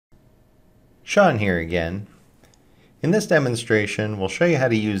Sean here again. In this demonstration, we'll show you how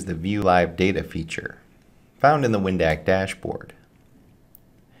to use the View Live Data feature found in the Windac dashboard.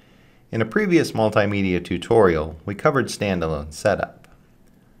 In a previous multimedia tutorial, we covered standalone setup.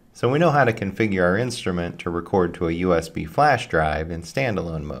 So we know how to configure our instrument to record to a USB flash drive in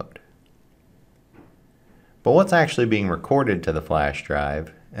standalone mode. But what's actually being recorded to the flash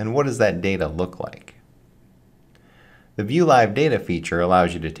drive, and what does that data look like? The View Live Data feature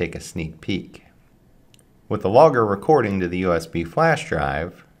allows you to take a sneak peek. With the logger recording to the USB flash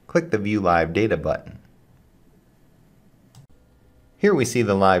drive, click the View Live Data button. Here we see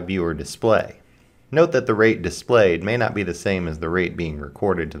the live viewer display. Note that the rate displayed may not be the same as the rate being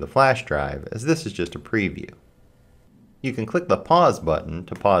recorded to the flash drive, as this is just a preview. You can click the pause button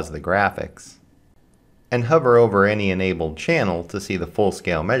to pause the graphics, and hover over any enabled channel to see the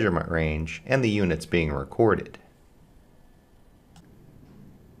full-scale measurement range and the units being recorded.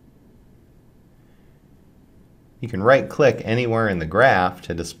 You can right-click anywhere in the graph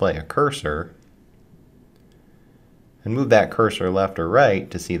to display a cursor, and move that cursor left or right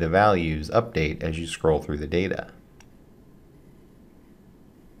to see the values update as you scroll through the data.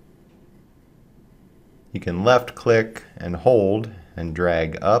 You can left-click and hold and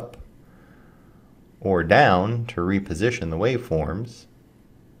drag up or down to reposition the waveforms,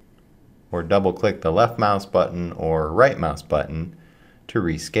 or double-click the left mouse button or right mouse button to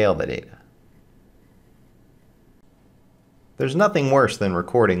rescale the data. There's nothing worse than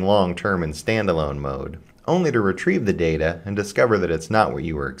recording long-term in standalone mode, only to retrieve the data and discover that it's not what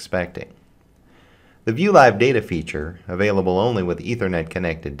you were expecting. The View Live Data feature, available only with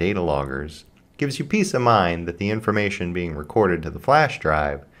Ethernet-connected data loggers, gives you peace of mind that the information being recorded to the flash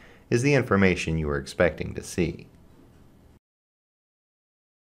drive is the information you were expecting to see.